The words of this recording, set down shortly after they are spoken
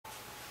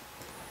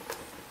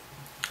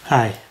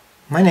Hi,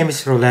 my name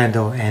is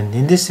Rolando, and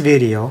in this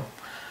video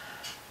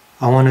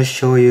I want to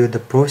show you the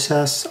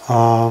process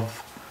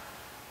of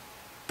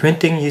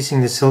printing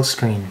using the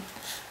Silkscreen.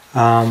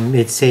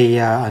 It's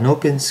an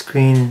open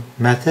screen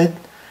method,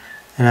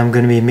 and I'm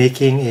going to be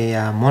making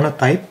a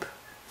monotype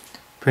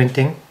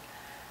printing,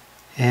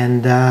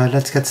 and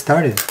let's get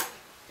started.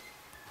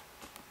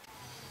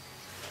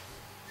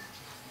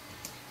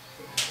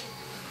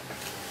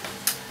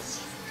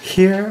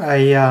 Here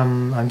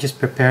I'm just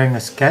preparing a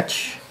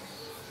sketch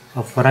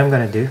of what I'm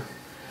gonna do.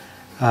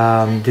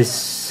 This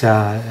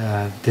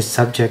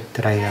subject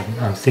that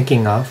I'm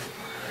thinking of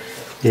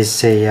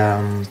is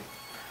it's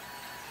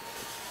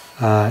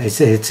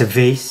a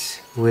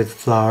vase with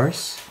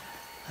flowers.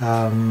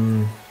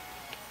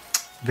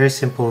 Very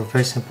simple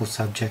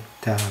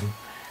subject.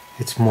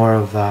 It's more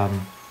of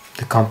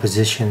the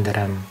composition that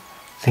I'm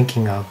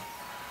thinking of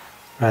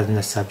rather than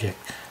the subject.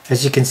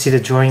 As you can see, the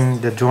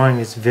drawing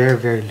is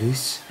very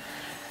loose.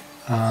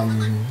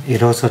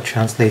 It also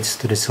translates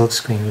to the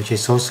Silkscreen, which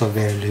is also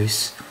very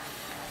loose.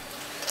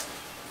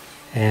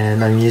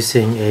 And I'm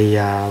using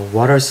a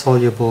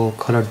water-soluble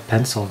colored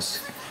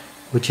pencils,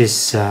 which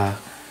is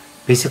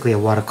basically a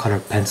watercolor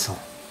pencil.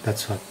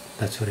 That's what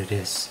it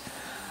is.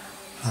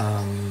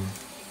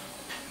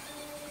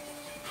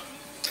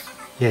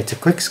 Yeah, it's a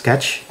quick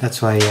sketch. That's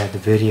why the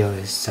video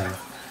is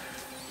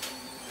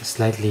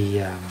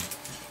slightly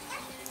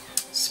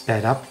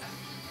sped up,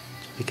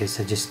 because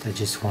I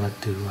just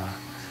wanted to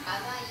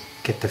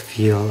get the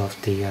feel of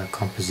the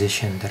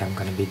composition that I'm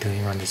going to be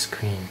doing on the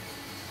screen.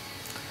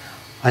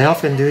 I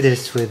often do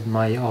this with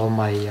all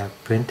my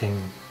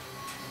printing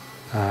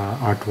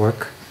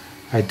artwork.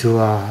 I do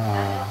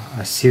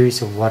a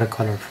series of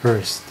watercolor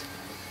first,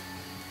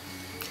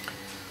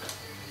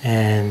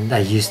 and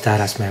I use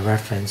that as my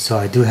reference. So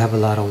I do have a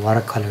lot of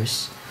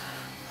watercolors.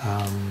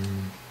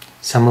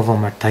 Some of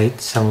them are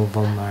tight, some of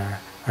them are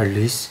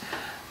loose,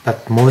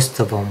 but most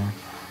of them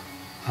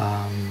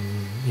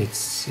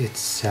it's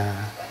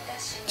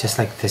just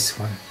like this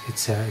one.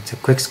 It's a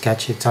quick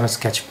sketch. It's on a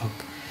sketchbook.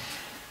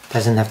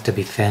 Doesn't have to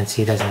be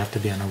fancy. Doesn't have to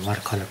be on a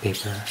watercolor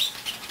paper.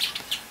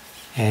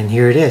 And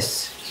here it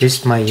is.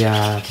 Here's my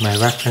my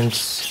reference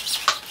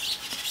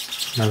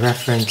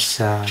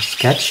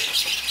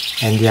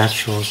sketch and the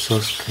actual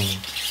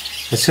Silkscreen.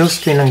 The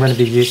Silkscreen I'm going to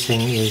be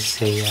using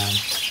is a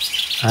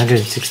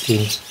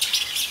 160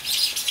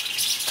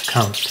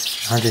 count,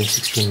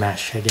 160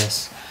 mesh, I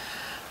guess.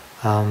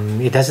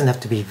 It doesn't have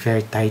to be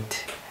very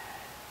tight,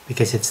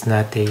 because it's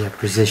not a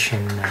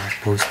precision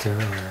poster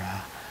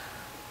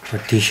or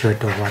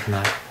t-shirt or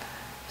whatnot.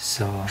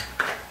 So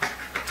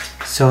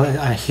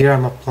here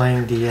I'm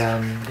applying the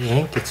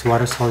ink. It's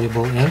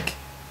water-soluble ink.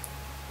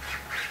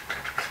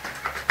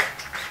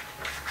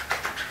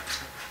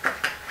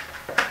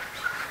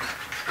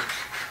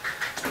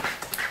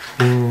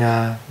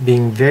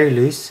 Being very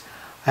loose,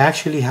 I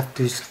actually have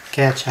to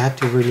sketch. I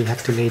really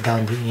have to lay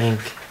down the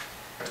ink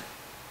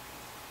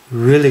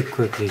really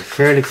quickly,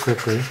 fairly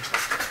quickly.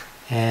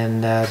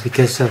 And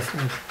because of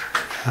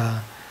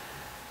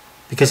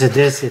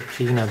this,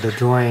 the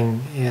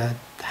drawing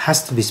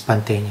has to be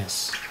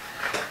spontaneous.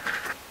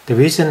 The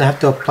reason I have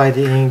to apply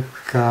the ink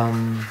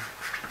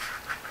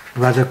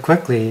rather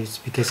quickly is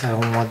because I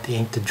don't want the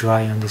ink to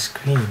dry on the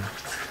screen.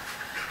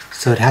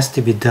 So it has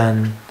to be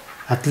done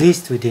at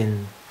least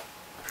within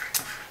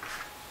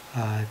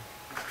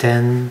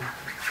 10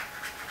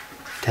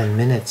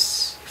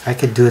 minutes. If I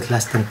could do it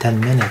less than 10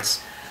 minutes,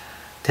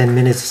 10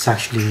 minutes is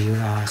actually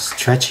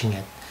stretching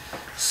it.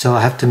 So I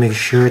have to make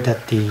sure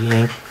that the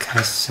ink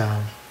has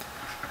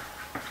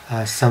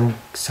some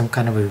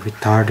kind of a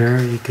retarder.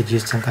 You could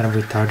use some kind of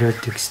retarder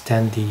to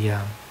extend the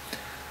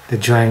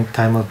drying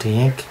time of the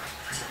ink.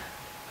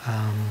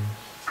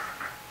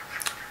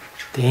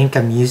 The ink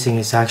I'm using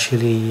is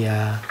actually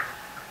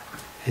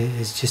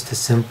is just a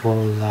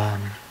simple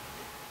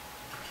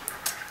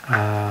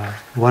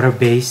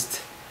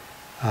water-based,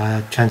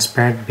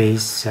 transparent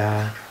base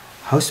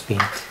house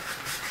paint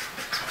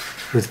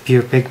with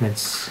pure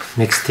pigments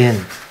mixed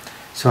in.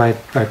 So I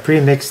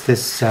pre-mixed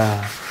this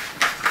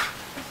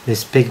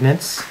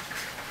pigments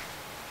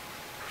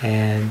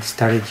and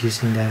started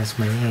using that as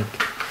my ink.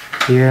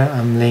 Here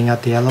I'm laying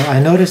out the yellow. I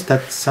noticed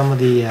that some of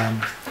the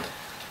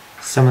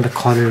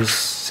colors,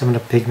 some of the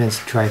pigments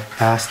dry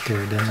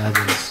faster than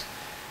others.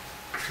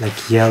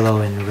 Like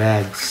yellow and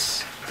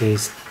reds, they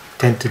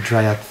tend to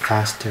dry out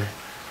faster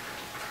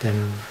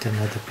than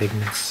other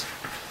pigments.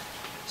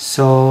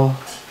 So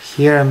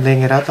here I'm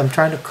laying it out. I'm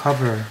trying to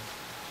cover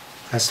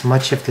as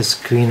much of the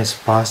screen as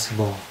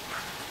possible,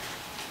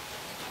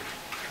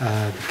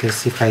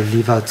 because if I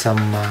leave out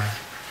some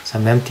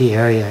empty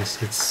areas,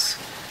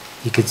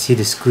 you could see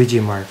the squeegee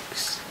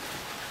marks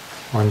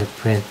on the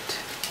print.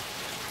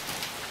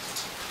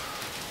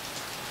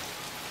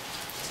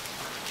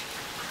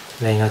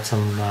 Laying out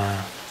some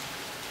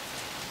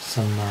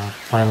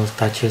final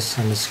touches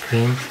on the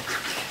screen.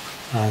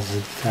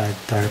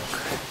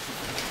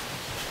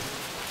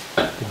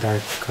 The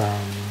dark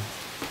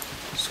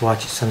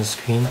swatches on the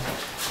screen.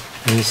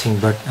 I'm using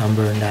burnt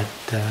umber in that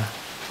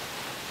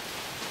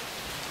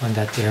on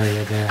that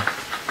area there.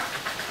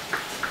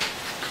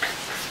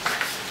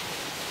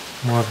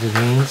 More of the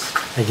grains.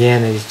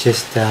 Again, it's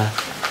just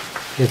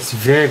it's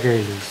very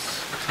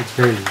loose. It's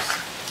very loose.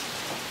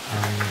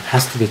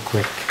 Has to be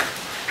quick.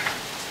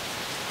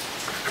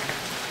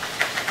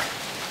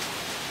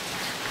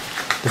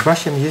 The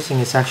brush I'm using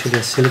is actually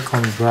a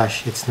silicone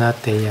brush. It's not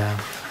a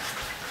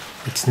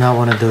it's not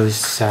one of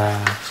those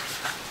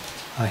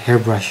hair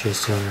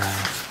brushes or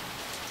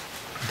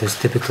those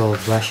typical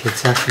brush.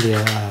 It's actually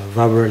a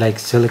rubber like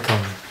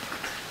silicone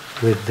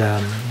with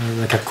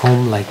like a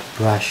comb like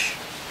brush.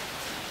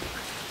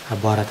 I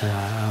bought it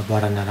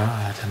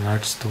at an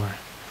art store.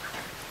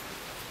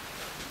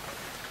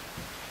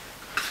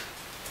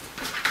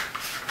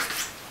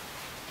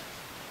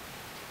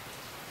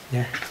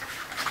 There,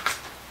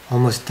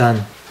 almost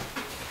done.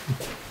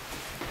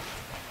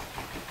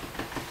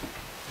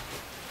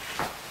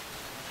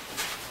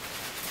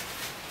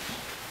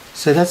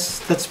 So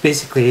that's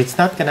basically. It's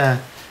not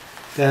gonna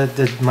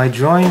my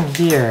drawing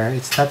here.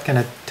 It's not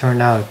gonna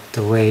turn out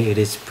the way it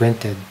is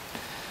printed.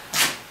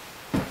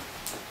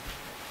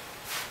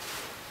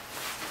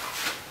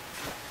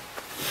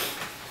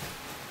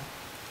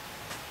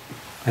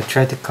 I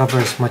try to cover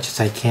as much as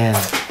I can.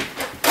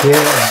 Here,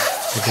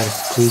 I got a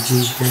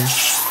squeegee here.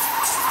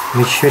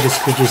 Make sure the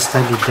squeegee is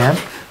slightly damp.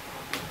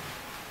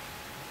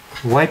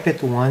 Wipe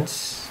it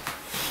once.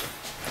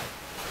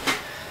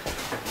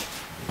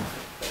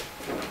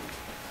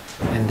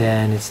 And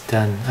then it's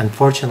done.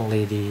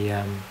 Unfortunately,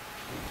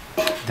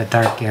 the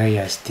dark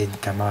areas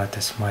didn't come out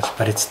as much,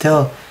 but it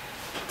still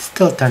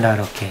turned out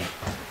okay.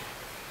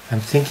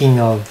 I'm thinking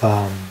of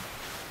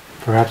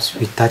perhaps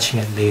retouching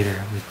it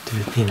later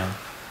with you know,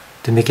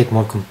 to make it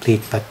more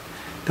complete, but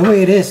the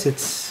way it is,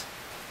 it's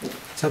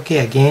okay.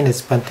 Again, it's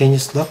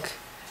spontaneous look,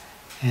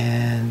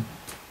 and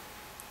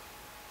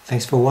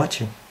thanks for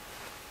watching.